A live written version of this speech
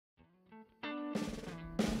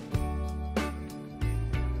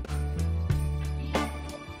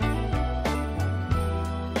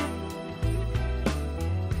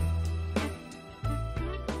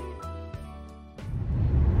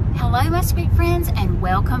Hello my sweet friends and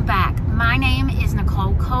welcome back. My name is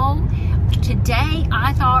Nicole Cole. Today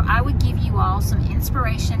I thought I would give you all some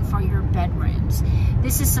inspiration for your bedrooms.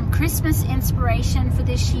 This is some Christmas inspiration for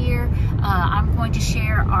this year. I'm going to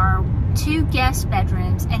share our 2 guest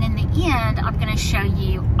bedrooms, and in the end I'm going to show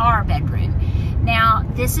you our bedroom. Now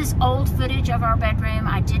this is old footage of our bedroom.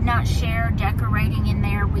 I did not share decorating in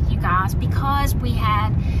there with you guys because we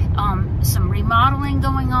had some remodeling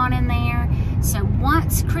going on in there. So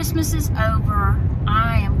once Christmas is over,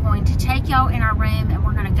 I am going to take y'all in our room and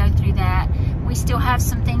we're going to go through that. We still have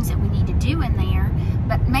some things that we need to do in there,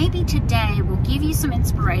 but maybe today will give you some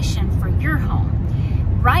inspiration for your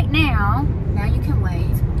home. Right now you can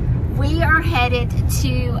wave, we are headed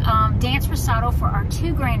to dance recital for our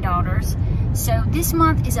 2 granddaughters. So this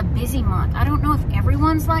month is a busy month. I don't know if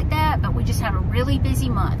everyone's like that, but we just have a really busy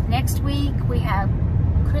month. Next week we have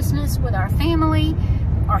Christmas with our family,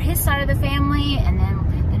 or his side of the family, and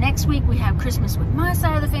then the next week we have Christmas with my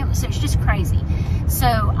side of the family. So it's just crazy. So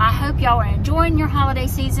I hope y'all are enjoying your holiday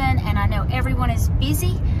season, and I know everyone is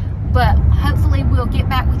busy, but hopefully we'll get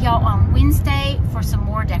back with y'all on Wednesday for some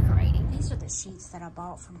more decorating. These are the sheets that I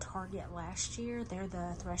bought from Target last year. They're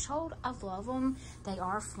the Threshold. I love them. They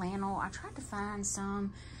are flannel. I tried to find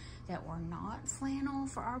some that were not flannel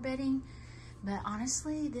for our bedding, but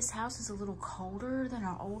honestly, this house is a little colder than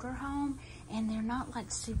our older home, and they're not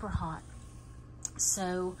like super hot.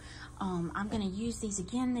 So I'm gonna use these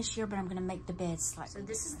again this year, but I'm gonna make the bed slightly. So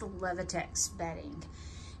this is the Levitex bedding,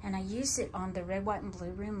 and I used it on the red, white, and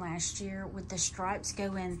blue room last year with the stripes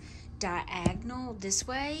going diagonal this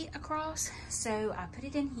way across. So I put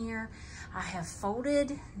it in here. I have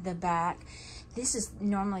folded the back. This is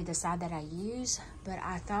normally the side that I use, but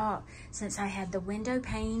I thought since I had the window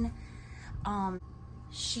pane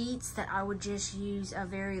sheets that I would just use a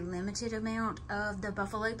very limited amount of the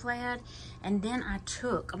buffalo plaid, and then I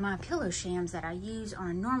took my pillow shams that I use on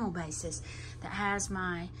a normal basis that has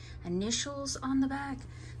my initials on the back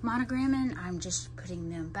monogramming. I'm just putting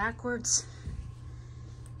them backwards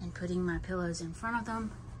and putting my pillows in front of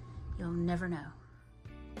them. You'll never know.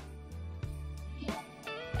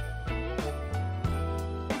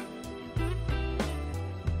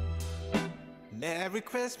 Merry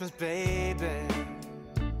Christmas, baby.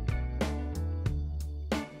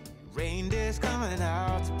 Reindeer's coming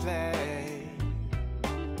out to play.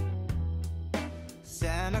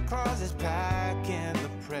 Santa Claus is packing the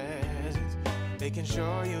presents, making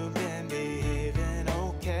sure you've been behaving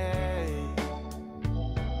okay.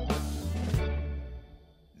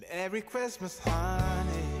 Merry Christmas,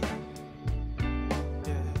 honey.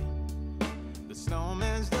 Yeah. The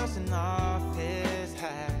snowman's dusting off his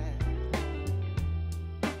hat,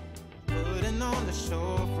 putting on the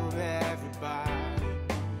show for everybody,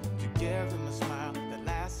 to give them a smile that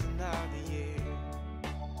lasts another year.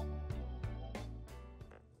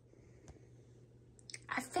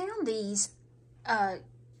 I found these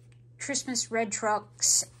Christmas Red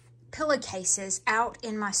Trucks pillowcases out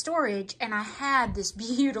in my storage, and I had this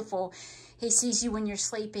beautiful He Sees You When You're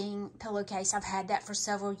Sleeping pillowcase. I've had that for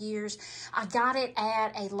several years. I got it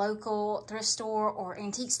at a local thrift store or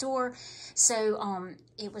antique store, so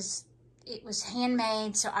it was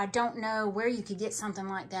handmade, so I don't know where you could get something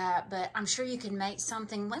like that, but I'm sure you can make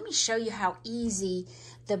something. Let me show you how easy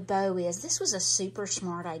the bow is. This was a super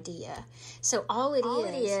smart idea. So all it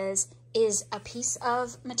is a piece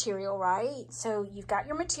of material, right? So you've got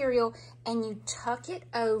your material and you tuck it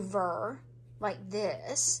over like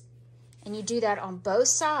this, and you do that on both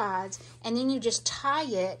sides, and then you just tie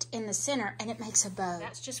it in the center and it makes a bow.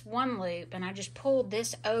 That's just one loop, and I just pulled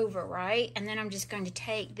this over, right? And then I'm just going to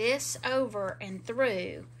take this over and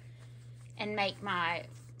through and make my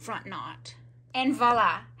front knot. And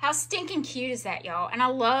voila. How stinking cute is that, y'all? And I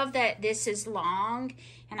love that this is long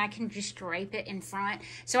and I can just drape it in front.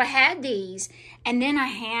 So I had these, and then I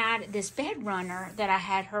had this bed runner that I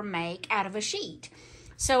had her make out of a sheet.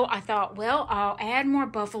 So I thought, well, I'll add more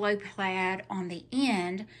buffalo plaid on the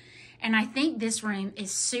end, and I think this room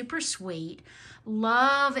is super sweet.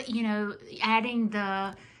 Love, you know, adding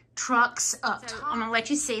the trucks up top. I'm gonna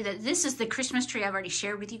let you see that this is the Christmas tree I've already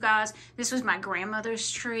shared with you guys. This was my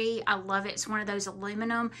grandmother's tree. I love it. It's one of those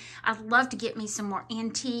aluminum. I'd love to get me some more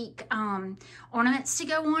antique ornaments to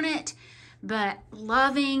go on it, but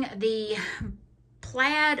loving the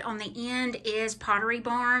plaid on the end is Pottery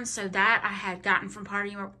Barn, so that I had gotten from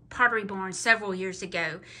Pottery Barn several years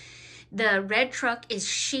ago. The red truck is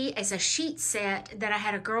a sheet set that I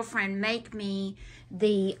had a girlfriend make me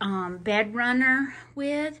the bed runner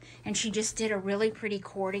with, and she just did a really pretty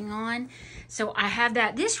cording on. So I have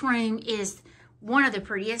that. This room is one of the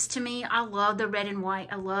prettiest to me. I love the red and white.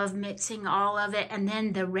 I love mixing all of it. And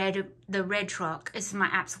then the red truck is my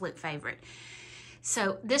absolute favorite.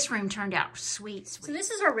 So this room turned out sweet. So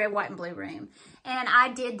this is our red, white, and blue room. And I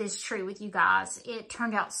did this tree with you guys. It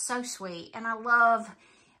turned out so sweet. And I love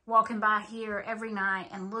walking by here every night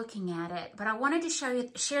and looking at it. But I wanted to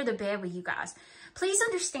share the bed with you guys. Please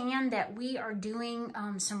understand that we are doing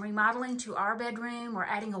some remodeling to our bedroom. We're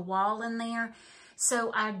adding a wall in there.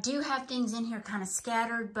 So I do have things in here kind of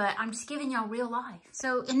scattered, but I'm just giving y'all real life.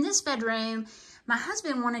 So in this bedroom, my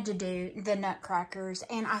husband wanted to do the nutcrackers,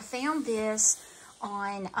 and I found this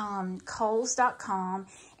on Kohl's.com,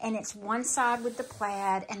 and it's one side with the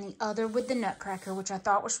plaid and the other with the nutcracker, which I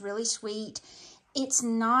thought was really sweet. It's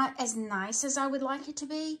not as nice as I would like it to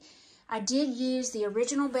be. I did use the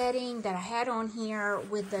original bedding that I had on here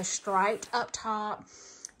with the striped up top.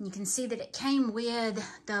 You can see that it came with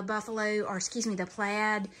the the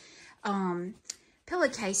plaid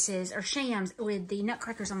pillowcases or shams with the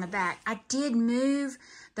nutcrackers on the back. I did move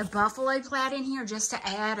the buffalo plaid in here just to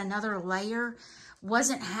add another layer.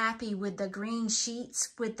 Wasn't happy with the green sheets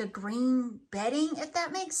with the green bedding, if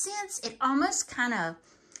that makes sense. It almost kind of,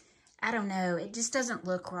 I don't know, it just doesn't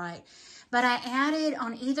look right. But I added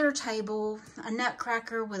on either table a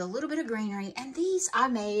nutcracker with a little bit of greenery, and these I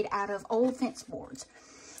made out of old fence boards.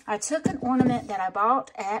 I took an ornament that I bought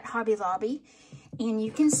at Hobby Lobby, and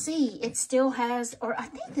you can see it still has, or I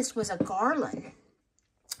think this was a garland,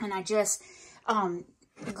 and I just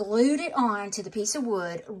glued it on to the piece of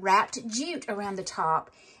wood, wrapped jute around the top,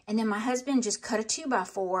 and then my husband just cut a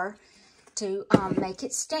 2x4 to make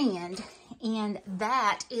it stand. And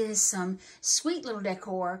that is some sweet little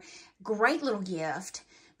decor, great little gift.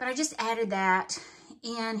 But I just added that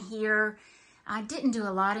in here. I didn't do a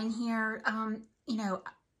lot in here. You know,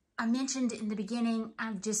 I mentioned in the beginning,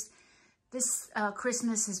 this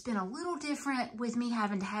Christmas has been a little different with me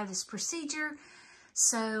having to have this procedure.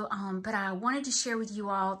 So, but I wanted to share with you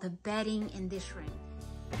all the bedding in this room.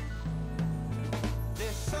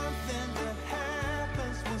 There's something that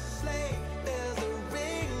happens when sleigh bells are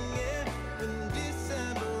ringing, when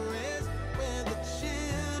December is, when the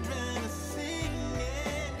children are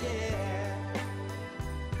singing, yeah.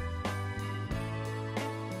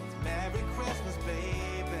 It's Merry Christmas,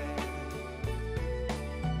 baby.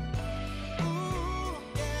 Ooh,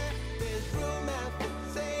 yeah. There's room at the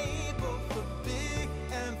table for big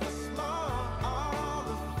and for small.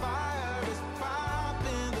 The fire is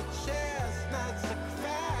popping, the chestnuts are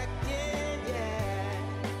cracking, yeah.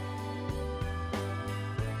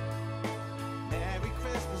 Merry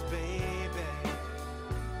Christmas, baby.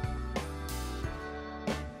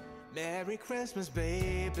 Merry Christmas,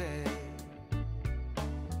 baby.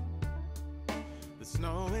 The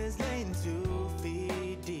snow is laying 2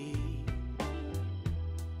 feet deep.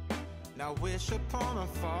 Now wish upon a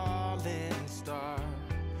falling star,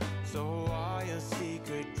 so all your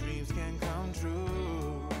secret dreams can come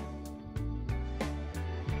true.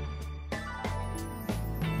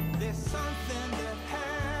 There's something that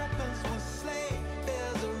happens when sleigh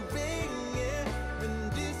bells are ringing, when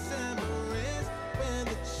December is, when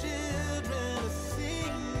the children are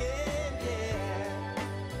singing, yeah.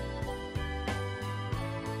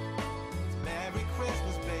 It's Merry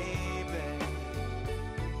Christmas, baby.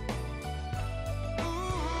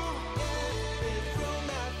 Ooh, yeah. There's room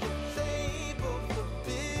at the table for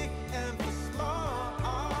big and for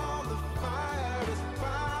small. The fire is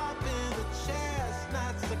popping, the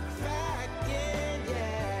chestnuts are cracking,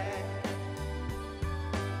 yeah.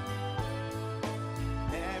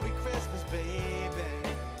 Merry Christmas, baby.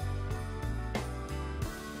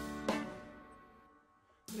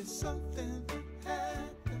 There's something